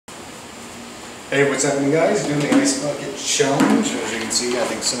Hey, what's happening, guys? Doing the ice bucket challenge. As you can see, I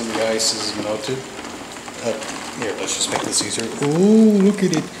think some of the ice is melted. Here, let's just make this easier. Ooh, look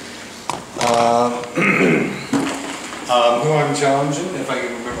at it. Who I'm challenging, if I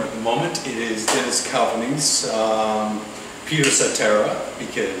can remember at the moment, it is Dennis Calvinese, Peter Cetera,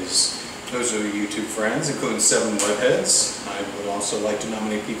 because those are YouTube friends, including 7 Webheads. I would also like to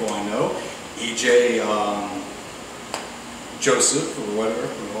nominate people I know. EJ Joseph, or whatever,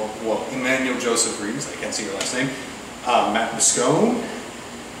 well, Emmanuel Joseph Reeves, I can't see your last name, Matt Moscone,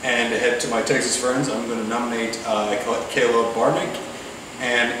 and to head to my Texas friends, I'm going to nominate Caleb Barnick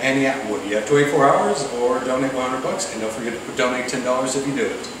and Annie Atwood. You have 24 hours or donate $100, and don't forget to donate $10 if you do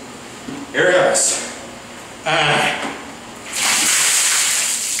it. Here, guys.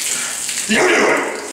 You do it!